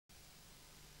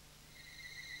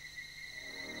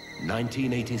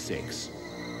1986,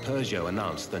 Peugeot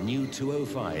announced the new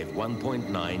 205 1.9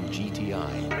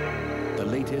 GTI, the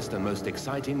latest and most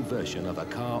exciting version of a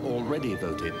car already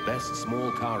voted best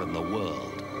small car in the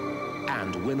world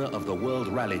and winner of the World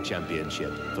Rally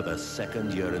Championship for the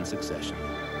second year in succession.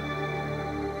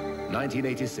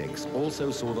 1986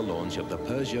 also saw the launch of the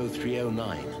Peugeot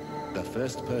 309, the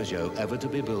first Peugeot ever to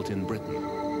be built in Britain.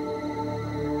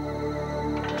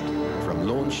 From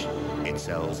launch, it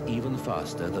sells even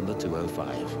faster than the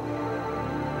 205.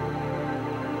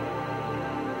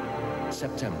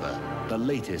 September, the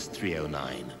latest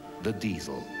 309, the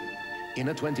diesel. In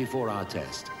a 24-hour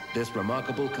test, this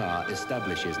remarkable car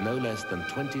establishes no less than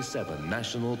 27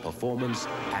 national performance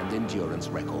and endurance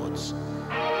records.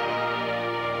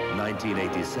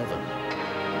 1987,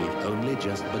 we've only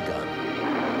just begun.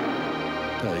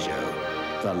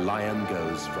 Peugeot, the lion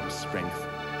goes from strength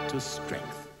to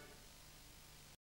strength.